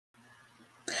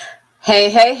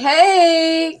Hey, hey,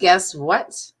 hey, guess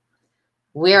what?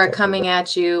 We are coming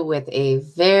at you with a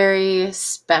very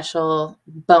special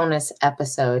bonus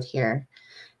episode here.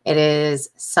 It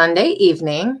is Sunday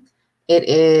evening. It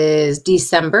is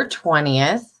December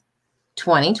 20th,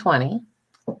 2020.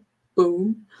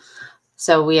 Boom.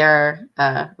 So we are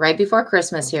right before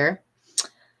Christmas here.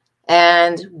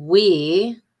 And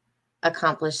we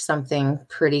accomplished something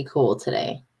pretty cool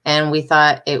today. And we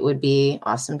thought it would be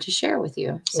awesome to share with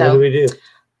you. So what do we do?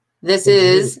 This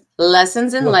is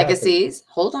Lessons and Legacies.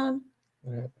 Hold on.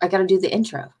 I got to do the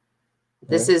intro.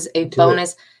 This is a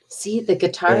bonus. See, the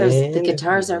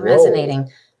guitars are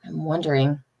resonating. I'm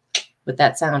wondering with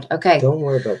that sound. Okay. Don't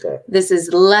worry about that. This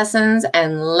is Lessons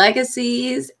and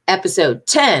Legacies, episode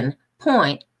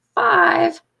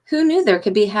 10.5. Who knew there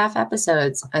could be half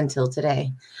episodes until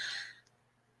today?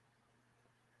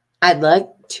 I'd like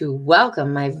to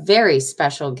welcome my very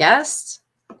special guest,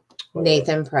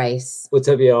 Nathan Price. What's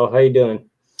up, y'all? How you doing?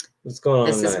 What's going on?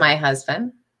 This is my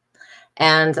husband.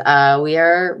 And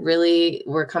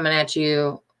we're coming at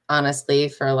you, honestly,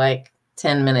 for like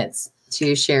 10 minutes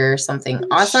to share something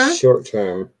awesome. Short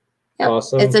term. Yep.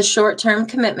 Awesome. It's a short-term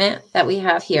commitment that we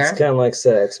have here. It's kind of like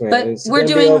sex, man. But it's we're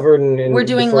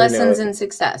doing lessons in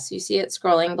success. You see it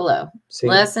scrolling below. See?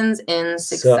 Lessons in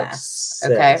success.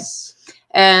 Okay.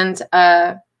 And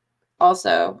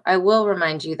also, I will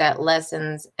remind you that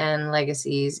Lessons and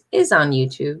Legacies is on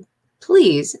YouTube.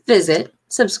 Please visit,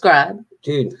 subscribe.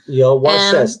 Dude, y'all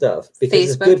watch that stuff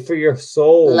because Facebook, it's good for your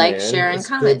soul. Like, share, and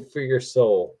comment. It's good for your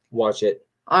soul. Watch it.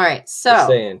 All right.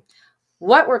 So,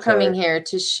 what we're coming here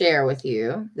to share with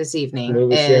you this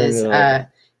evening is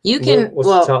you can.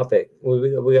 What's the topic?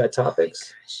 We got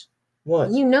topics. Gosh. What?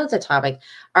 You know the topic.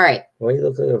 All right. Why you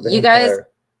look like a vampire? You guys.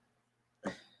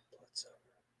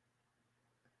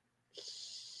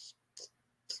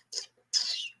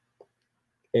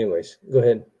 Anyways, go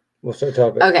ahead. What's our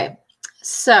topic? Okay.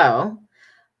 So,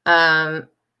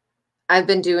 I've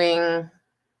been doing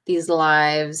these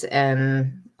lives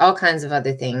and all kinds of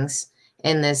other things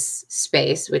in this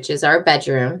space, which is our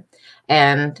bedroom,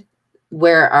 and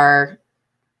where our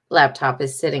laptop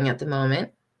is sitting at the moment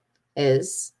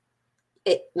is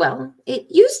it. Well, it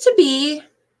used to be.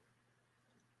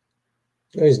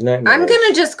 It was nightmare. I'm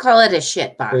gonna just call it a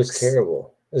shit box. It was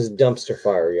terrible. It was a dumpster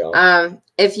fire, y'all.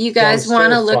 If you guys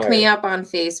want to look me up on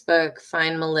Facebook,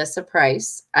 find Melissa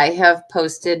Price. I have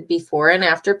posted before and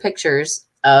after pictures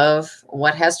of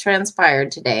what has transpired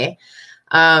today.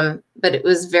 But it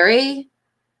was very,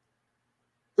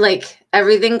 like,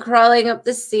 everything crawling up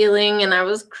the ceiling, and I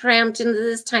was cramped into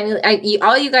this tiny,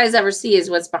 all you guys ever see is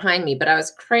what's behind me, but I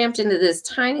was cramped into this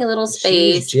tiny little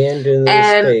space. Jammed into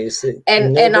this space.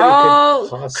 And all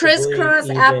crisscross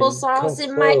applesauce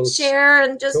in my chair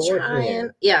and just trying.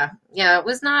 Yeah, it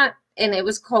was not, and it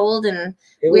was cold and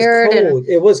weird.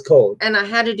 It was cold. And I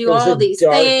had to do all these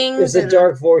things. It was a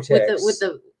dark vortex. With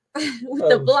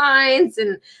the blinds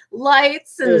and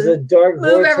lights and there's a dark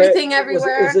move everything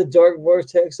everywhere. It was a dark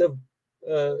vortex of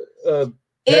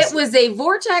it was a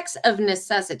vortex of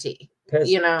necessity.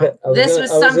 This was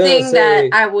something that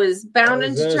I was bound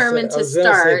and determined to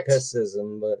start.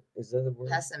 Pessimism, but is that a word?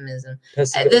 Pessimism.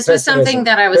 This was something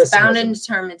that I was bound and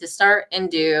determined to start and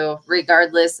do,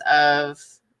 regardless of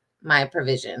my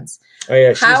provisions. Oh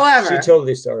yeah, however, she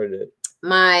totally started it.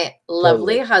 My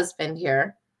lovely husband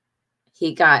here.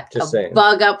 He got a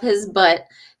bug up his butt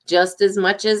just as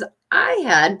much as I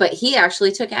had, but he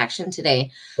actually took action today.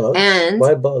 Bugs? And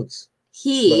why bugs?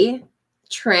 He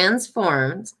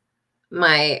transformed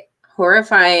my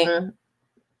horrifying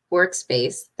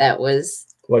workspace that was.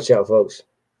 Watch out, folks.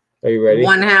 Are you ready?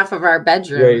 One half of our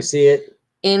bedroom. You ready to see it?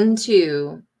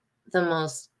 Into the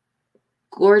most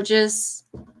gorgeous,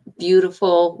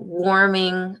 beautiful,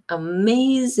 warming,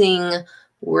 amazing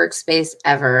workspace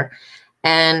ever.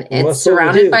 And it's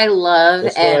surrounded by love.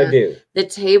 And the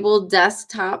table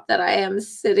desktop that I am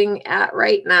sitting at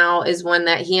right now is one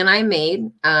that he and I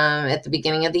made at the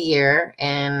beginning of the year.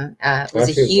 And it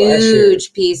was a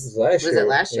huge piece. Was it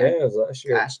last year? Yeah, it was last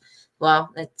year. Gosh.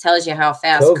 Well, it tells you how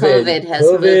fast COVID has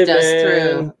moved us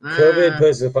through. COVID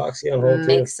puts epoxy on hold too.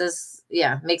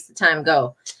 Makes the time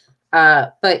go.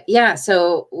 But yeah,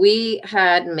 so we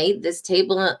had made this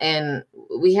table and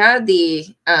we had the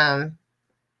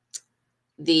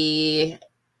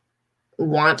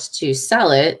want to sell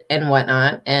it and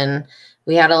whatnot, and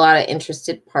we had a lot of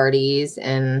interested parties,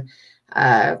 and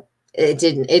it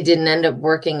didn't end up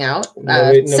working out.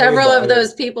 Several of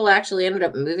those people actually ended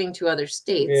up moving to other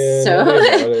states, so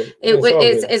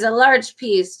it's a large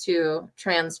piece to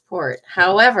transport.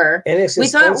 However, we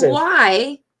thought,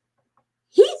 why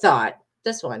he thought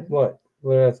this one. What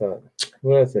did I thought?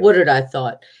 What did I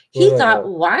thought? He thought,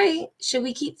 why should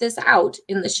we keep this out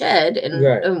in the shed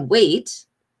and wait?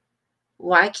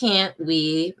 Why can't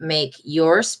we make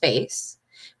your space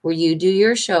where you do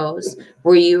your shows,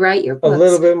 where you write your books, a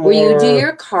little bit more, where you do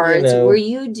your cards, where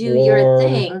you do your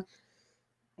thing?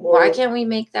 Why can't we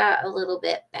make that a little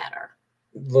bit better?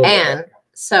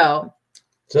 So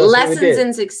lessons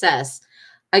in success.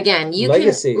 Again, you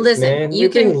Legacies, can listen. Man. You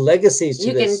can Legacies. To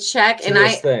you this, can check, and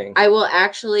I will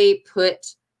actually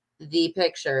put the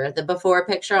picture, the before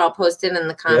picture. I'll post it in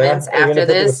the comments after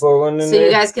this, so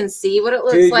you guys can see what it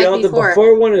looks like before. The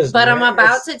before one is I'm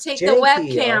about to take the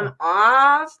webcam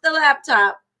off the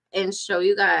laptop and show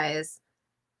you guys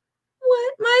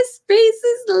what my space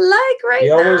is like right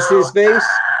now. Y'all want to see the space?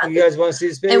 You guys want to see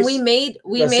the space? And we made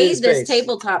this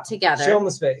tabletop together. Show them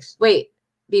the space. Wait,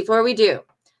 before we do,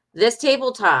 this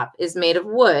tabletop is made of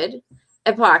wood,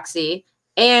 epoxy,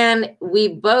 and we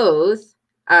both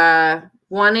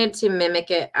wanted to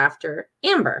mimic it after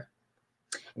amber.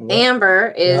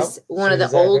 Amber is one of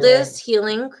the oldest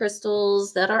healing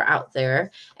crystals that are out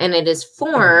there, and it is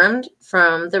formed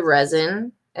from the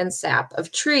resin and sap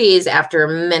of trees after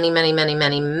many, many, many,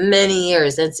 many, many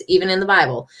years. It's even in the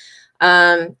Bible.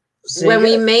 When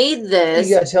we made this,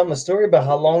 you got to tell them a story about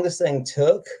how long this thing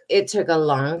took. It took a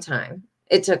long time.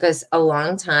 It took us a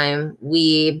long time.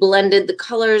 We blended the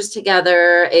colors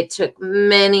together. It took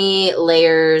many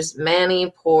layers,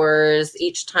 many pours,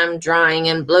 each time drying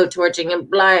and blowtorching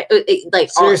and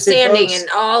all sanding, folks, and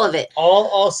all of it.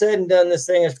 All said and done, this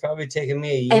thing has probably taken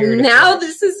me a year. And now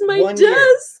this is my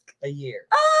desk. A year.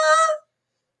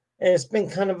 And it's been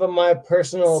kind of my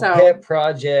personal pet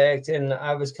project, and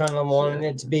I was kind of wanting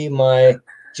it to be my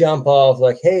jump off,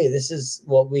 like, hey, this is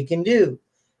what we can do.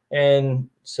 And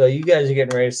so you guys are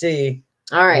getting ready to see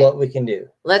what we can do.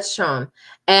 Let's show them.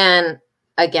 And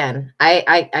again,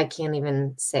 I can't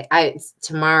even say,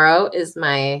 tomorrow is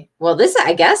this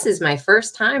I guess is my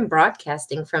first time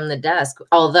broadcasting from the desk,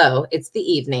 although it's the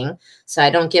evening, so I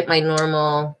don't get my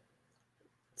normal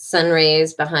sun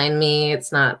rays behind me.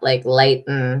 It's not like light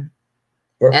and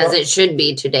as it should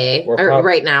be today or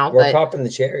right now. We're popping the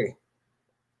cherry.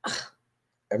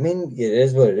 I mean, it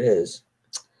is what it is.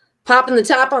 Popping the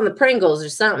top on the Pringles or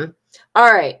something.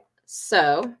 All right.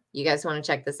 So you guys want to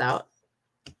check this out?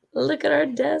 Look at our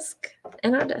desk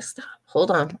and our desktop. Hold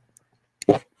on.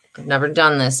 I've never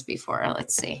done this before.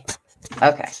 Let's see.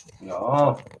 Okay.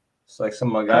 No, it's like some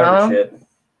MacGyver shit.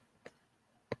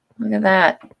 Look at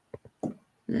that.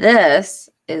 This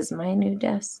is my new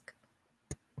desk.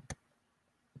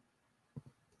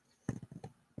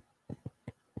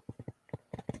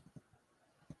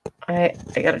 I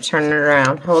got to turn it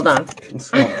around. Hold on.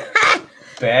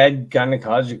 Bad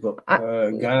gynecological.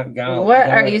 What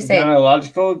are you saying?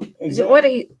 Gynecological. What are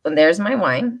you? There's my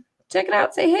wine. Check it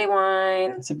out. Say, hey,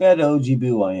 wine. It's a bad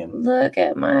OGBYM. Look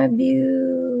at my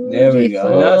beautiful there we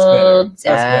go. That's better. Desk.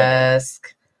 That's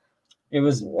better. It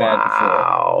was bad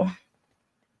before.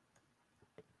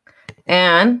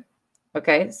 And,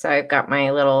 okay, so I've got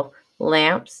my little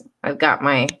lamps. I've got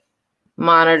my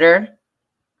monitor.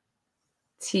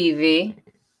 TV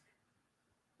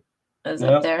is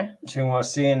up there. She can watch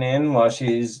CNN while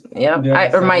she's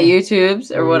or my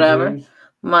YouTubes or whatever.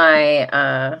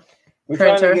 My we're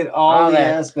printer, trying to get all the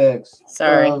aspects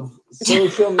of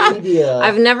social media.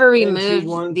 I've never removed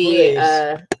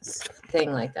the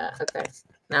thing like that. Okay,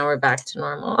 now we're back to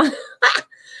normal.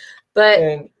 But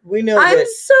and we know I'm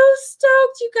so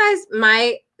stoked, you guys.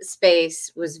 My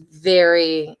space was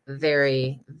very,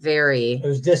 very, very. It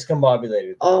was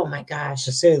discombobulated. Oh my gosh,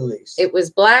 to say the least. It was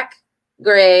black,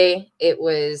 gray. It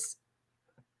was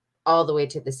all the way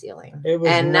to the ceiling. It was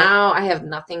and now I have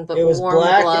nothing but warm glow. It was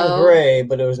black and gray,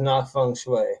 but it was not feng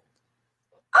shui.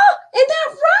 Oh, and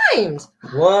that rhymed.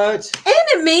 What? And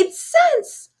it made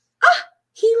sense. Ah.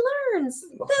 He learns.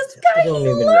 This guy, he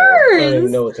learns. I don't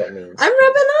even know what that means. I'm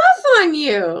rubbing off on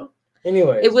you.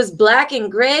 Anyway. It was black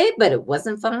and gray, but it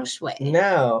wasn't feng shui.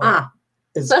 Now.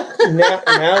 It's,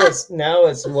 now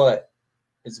it's what?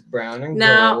 It's brown and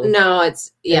gold. No,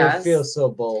 it's, yes. It feels so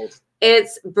bold.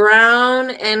 It's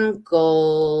brown and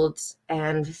gold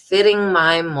and fitting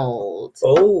my mold.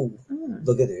 Oh,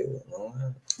 look at it.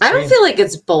 I don't feel like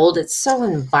it's bold. It's so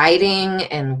inviting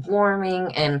and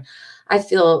warming, and I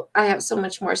feel I have so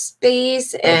much more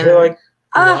space. And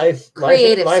I feel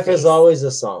like life is always a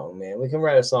song, man. We can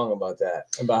write a song about that,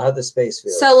 about how the space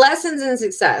feels. So lessons in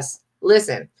success.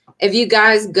 Listen, if you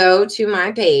guys go to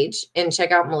my page and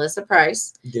check out Melissa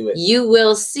Price, do it. You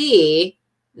will see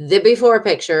the before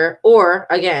picture, or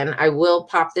again, I will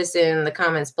pop this in the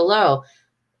comments below.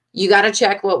 You got to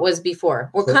check what was before.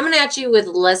 We're coming at you with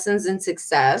lessons in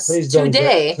success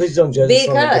today. Please don't judge us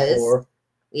on the before.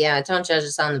 Yeah, don't judge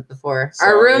us on the before.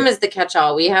 Sorry. Our room is the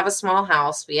catch-all. We have a small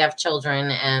house. We have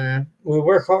children, and we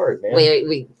work hard,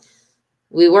 man.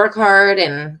 We work hard,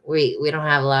 and we don't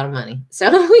have a lot of money, so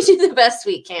we do the best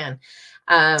we can.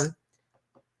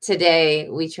 Today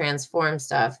we transform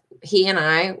stuff. He and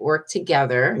I work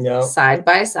together, side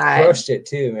by side. Crushed it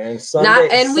too, man.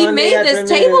 We made this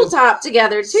tabletop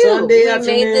together too. We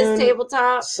made this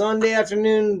tabletop Sunday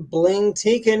afternoon. Bling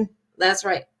Teakin. That's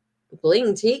right,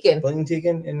 Bling Teakin. Bling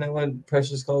Teakin, isn't that what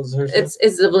Precious calls her? It's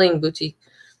the Bling Boutique.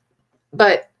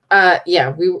 But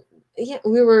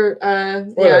we were.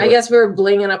 I guess we were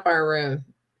blinging up our room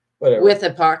with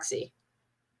epoxy.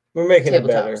 We're making it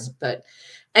better, but.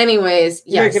 Anyways,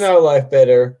 yes. Making our life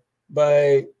better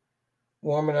by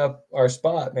warming up our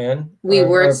spot, man. We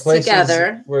worked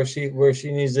together. Where she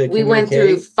needs to We went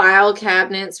through file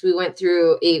cabinets. We went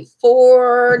through a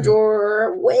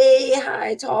 4-drawer, way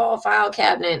high, tall file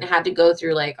cabinet and had to go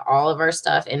through like all of our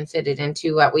stuff and fit it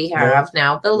into what we have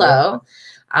now below.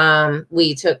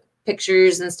 We took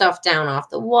pictures and stuff down off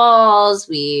the walls.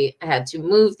 We had to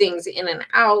move things in and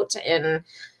out, and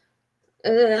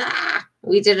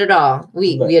we did it all.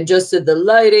 We adjusted the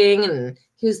lighting, and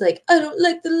he was like, I don't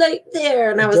like the light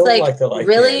there. And I was like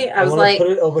really? I was like,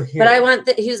 put it over here. But I want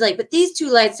that. He was like, but these two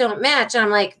lights don't match. And I'm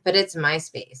like, but it's my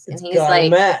space. And he's like,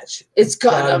 match. It's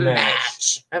gotta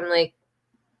match. I'm like,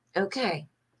 okay.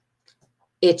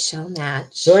 It shall match.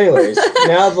 So anyways,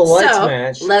 now the lights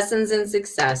match. Lessons in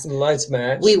success. The lights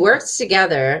match. We worked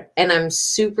together, and I'm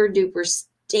super duper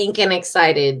stinking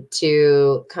excited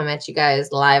to come at you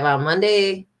guys live on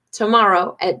Monday,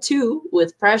 tomorrow at 2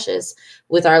 with Precious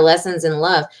with our lessons in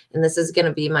love. And this is going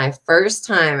to be my first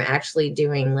time actually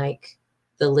doing like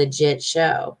the legit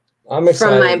show. I'm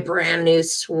excited. From my brand new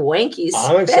swanky space.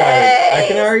 I'm excited. I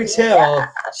can already tell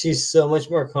she's so much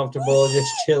more comfortable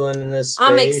just chilling in this space.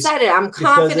 I'm excited. I'm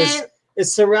confident.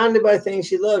 It's surrounded by things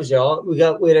she loves, y'all. We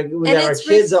got our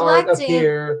kids' art up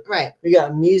here. Right. We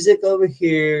got music over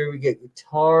here. We got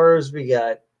guitars. We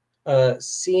got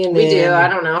CNN. We do. I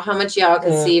don't know how much y'all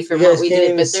can see from what we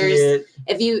did, but there's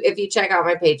if you check out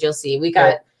my page, you'll see we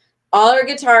got all our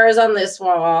guitars on this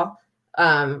wall,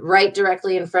 right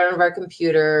directly in front of our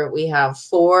computer. We have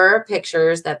 4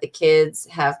 pictures that the kids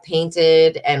have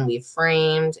painted and we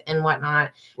framed and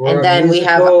whatnot. And then we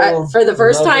have for the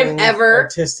first time ever,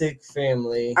 artistic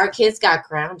family. Our kids got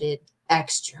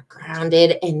extra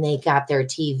grounded, and they got their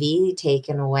TV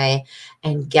taken away.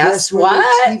 And guess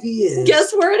what?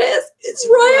 Guess where it is? It's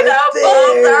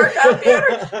right above our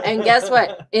computer. And guess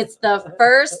what? It's the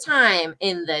first time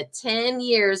in the 10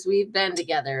 years we've been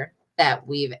together that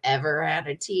we've ever had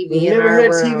a TV in our room. We never had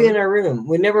a TV in our room.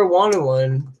 We never wanted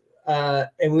one.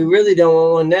 And we really don't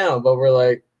want one now, but we're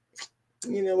like,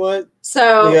 you know what?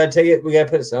 So we gotta take it. We gotta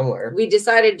put it somewhere. We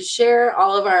decided to share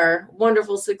all of our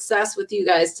wonderful success with you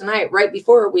guys tonight, right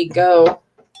before we go.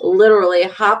 Literally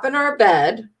hop in our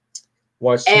bed,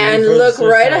 watch and look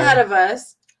right ahead of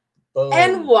us,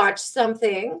 and watch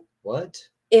something. What?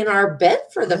 In our bed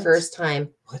for the first time.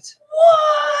 What?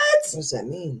 What? What does that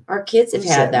mean? Our kids have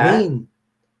had that.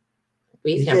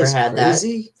 We've never had that.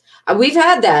 We've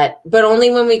had that, but only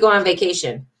when we go on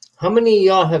vacation. How many of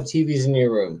y'all have TVs in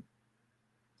your room?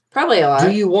 Probably a lot.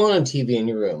 Do you want a TV in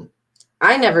your room?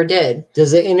 I never did.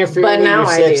 Does it interfere with your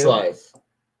sex life?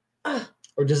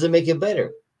 Or does it make it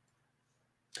better?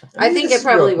 I think it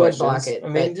probably would block it. I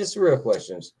mean, just real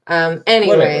questions.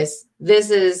 Anyways, this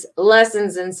is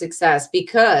lessons in success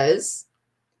because,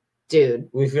 dude,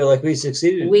 we feel like we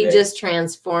succeeded. We just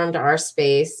transformed our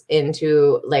space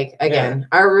into, like, again,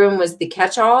 our room was the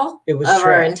catch-all of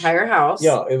our entire house.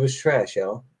 Yeah, it was trash,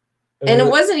 y'all. And it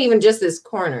wasn't even just this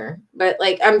corner, but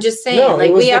like I'm just saying,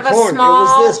 like we have a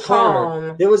small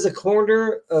home. There was a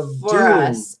corner of for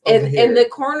us, and the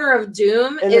corner of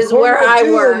doom is where I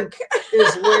work.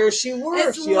 Is where she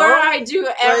works. It's where I do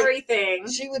everything.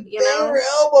 She would bang her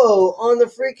elbow on the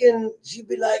freaking. She'd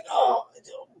be like, "Oh,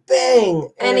 bang!"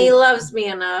 And he loves me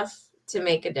enough to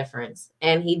make a difference,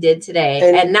 and he did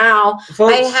today. And now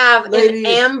folks, I have an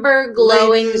amber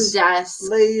glowing desk.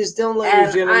 Ladies, don't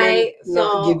let your gentleman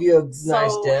not give you a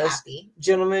nice desk. Happy.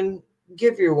 Gentlemen,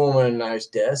 give your woman a nice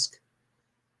desk.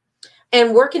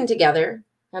 And working together,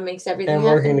 that makes everything. And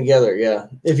working together, yeah.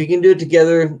 If you can do it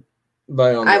together,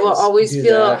 by all means, I will always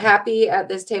feel happy at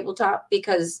this tabletop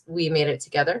because we made it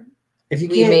together. If you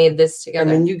made this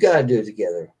together, I mean, you gotta do it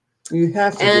together. You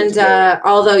have to. And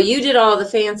although you did all the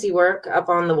fancy work up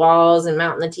on the walls and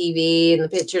mounting the TV and the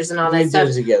pictures and all that stuff,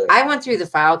 I went through the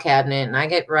file cabinet and I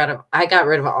got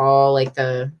rid of all like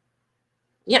the,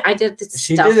 Yeah, I did the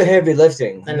She stuff. did the heavy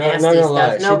lifting. The not nasty gonna stuff.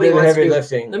 lie. Nobody she did the wants to heavy do.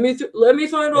 lifting. Let me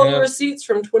find all the receipts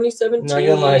from 2017. Not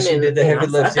gonna lie, she did the heavy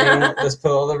lifting. Let's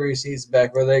put all the receipts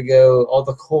back where they go. All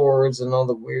the cords and all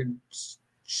the weird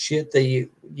shit that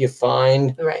you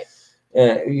find. Right.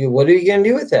 What are you gonna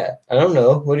do with that? I don't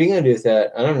know. What are you gonna do with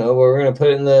that? I don't know. We're gonna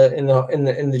put it in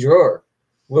the drawer.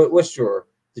 Which drawer?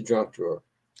 The drunk drawer.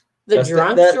 The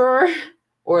drunk drawer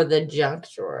or the junk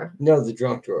drawer? No, the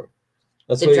drunk drawer.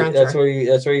 That's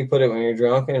where you put it when you're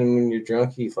drunk, and when you're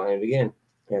drunk, you find it again.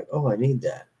 Like, oh, I need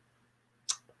that.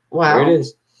 Wow. There it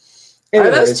is.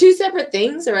 Anyways, are those two separate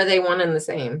things, or are they one and the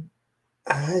same?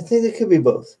 I think it could be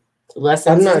both.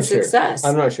 Lessons in success.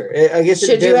 I'm not sure. I guess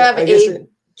should you have a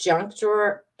junk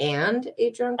drawer and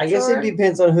a drunk drawer? I guess it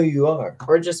depends on who you are,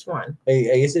 or just one. I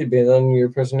guess it depends on your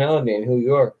personality and who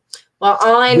you are. Well,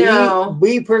 all I know,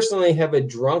 we personally have a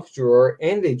drunk drawer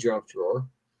and a drunk drawer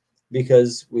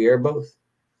because we are both.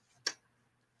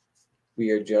 We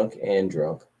are junk and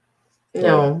drunk.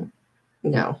 No.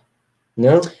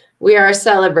 No? We are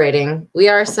celebrating. We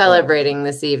are celebrating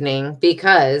this evening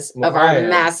because of our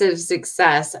massive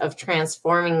success of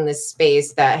transforming this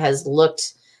space that has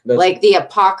looked like the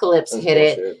apocalypse hit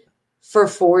it for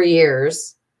 4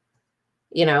 years.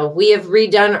 You know, we have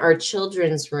redone our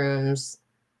children's rooms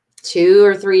 2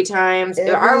 or 3 times.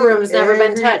 Our room's never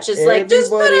been touched. It's like,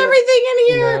 just put everything in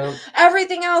here. No.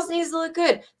 Everything else needs to look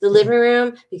good. The living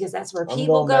room, because that's where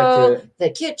people go.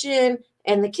 The kitchen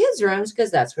and the kids' rooms,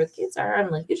 because that's where the kids are. I'm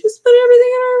like, you just put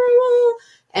everything in our room.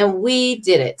 And we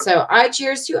did it. So I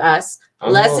cheers to us.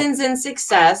 Lessons in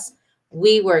success.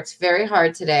 We worked very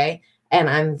hard today. And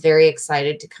I'm very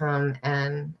excited to come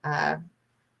and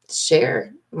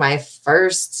share my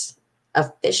first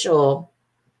official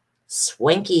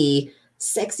swanky,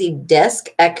 sexy desk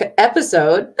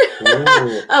episode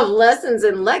of Lessons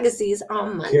and Legacies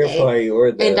on Monday. Careful how you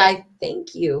word that. And I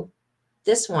thank you.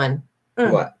 This one.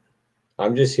 What?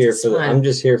 I'm just here for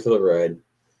the ride.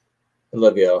 I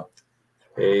love y'all.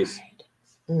 Peace.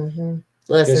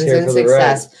 Lessons in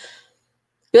success.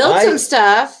 Build some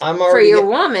stuff for your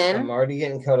woman. I'm already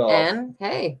getting cut off. And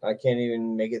hey, I can't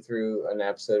even make it through an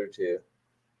episode or 2.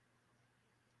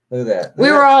 Look at that.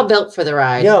 We were all built for the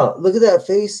ride. Yeah, look at that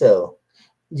face, though.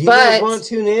 Do you guys want to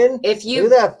tune in? Look at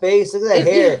that face. Look at that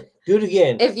hair. Do it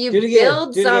again. If you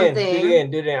build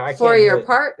something for your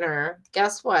partner,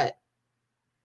 guess what?